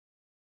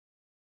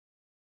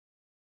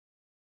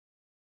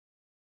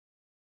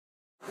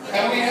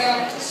And we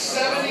have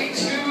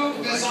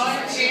 72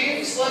 design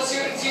teams. Let's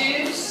hear the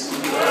teams.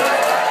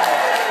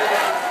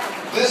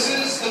 This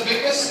is the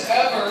biggest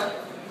ever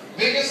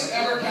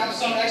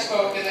Capstone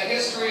Expo in the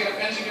history of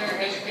engineering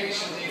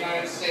education in the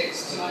United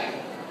States tonight.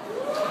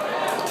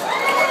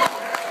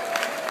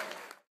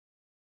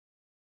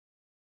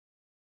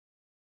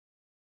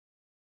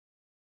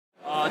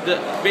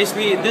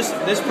 Basically,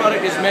 this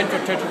product is meant for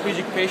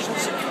tetraplegic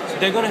patients. So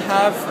they're going to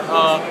have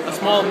a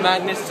small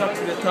magnet stuck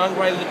to the tongue,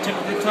 right at the tip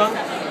of the tongue,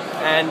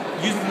 and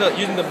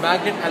using the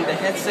magnet and the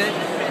headset,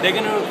 they're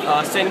going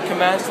to send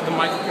commands to the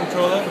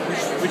microcontroller,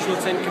 which will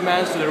send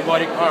commands to the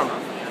robotic arm.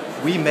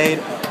 We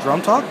made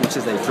Drum Talk, which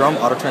is a drum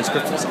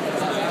auto-transcription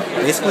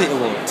software. Basically, it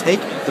will take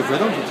the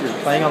rhythms that you're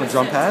playing on the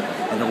drum pad,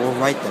 and it will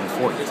write them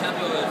for you.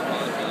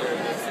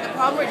 The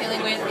problem we're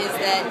dealing with is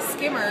that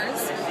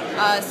skimmers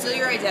steal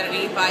your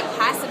identity by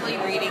passively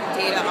reading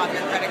data off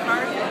your credit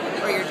card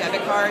or your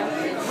debit card,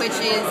 which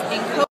is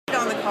encoded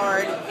on the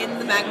card in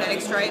the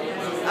magnetic stripe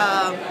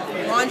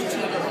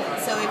longitudinally.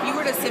 So if you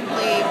were to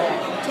simply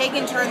take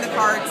and turn the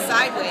card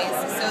sideways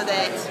so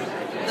that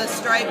the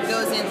stripe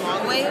goes in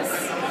long ways,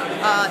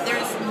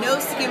 there's no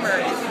skimmer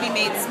that could be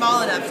made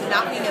small enough to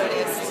not be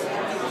noticed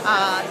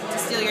to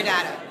steal your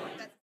data.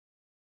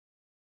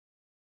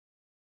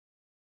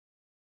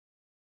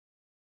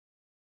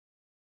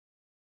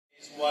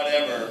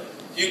 Whatever,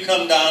 if you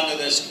come down to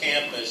this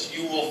campus,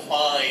 you will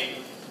find,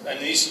 and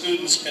these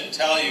students can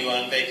tell you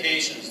on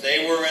vacations,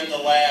 they were in the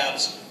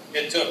labs.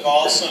 It took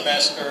all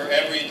semester,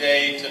 every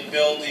day to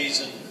build these.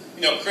 And,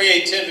 you know,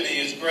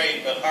 creativity is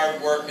great, but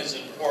hard work is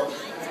important.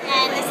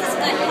 And this is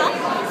Good Pup.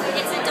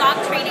 It's a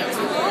dog training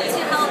tool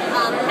to help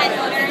pet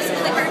owners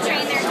clicker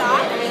train their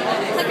dog.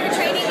 Clicker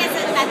training is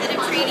a method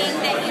of training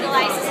that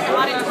utilizes an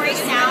auditory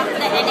sound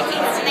that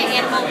indicates to the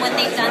animal when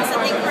they've done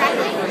something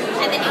correctly,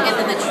 and then you give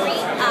them a treat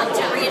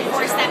to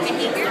reinforce that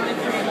behavior.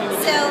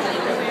 So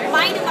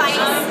my device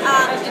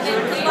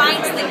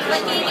combines the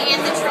clicking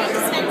and the treat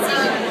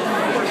dispensing.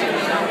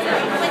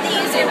 When the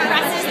user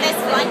presses this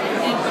button,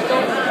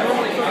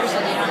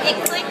 it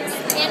clicks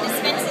and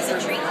dispenses a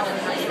treat.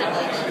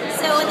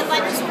 So when the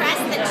button is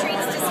pressed, the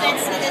treat's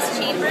dispensed to this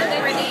chamber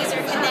where the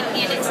user can then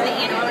hand it to the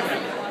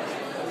animal.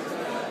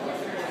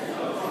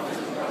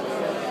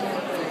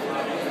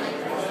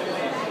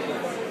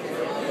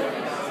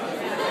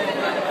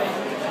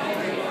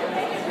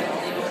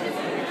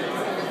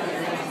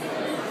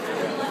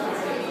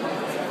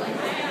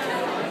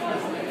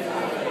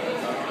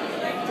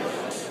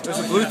 There's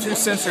a Bluetooth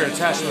sensor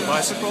attached to the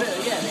bicycle,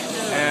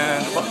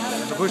 and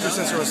the Bluetooth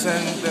sensor will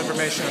send the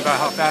information about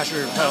how fast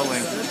you're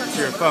pedaling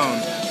to your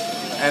phone,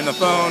 and the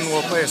phone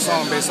will play a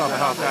song based off of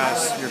how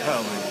fast you're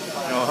pedaling.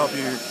 And it'll help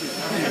you keep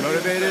you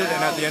motivated,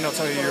 and at the end it'll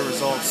tell you your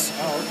results,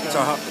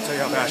 tell you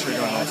how fast you're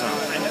doing all the time.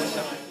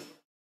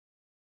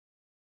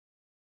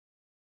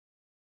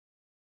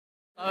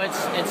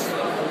 So it's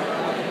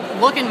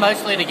looking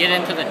mostly to get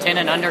into the 10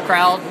 and under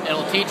crowd.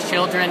 It'll teach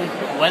children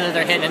whether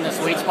they're hitting the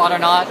sweet spot or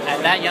not.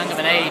 At that young of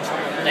an age,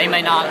 they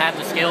may not have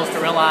the skills to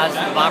realize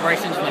the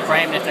vibrations in the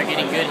frame and if they're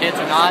getting good hits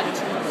or not.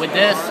 With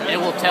this, it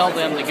will tell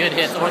them the good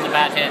hits or the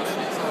bad hits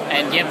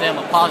and give them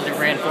a positive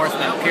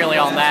reinforcement purely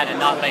on that and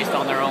not based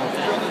on their own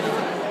thing.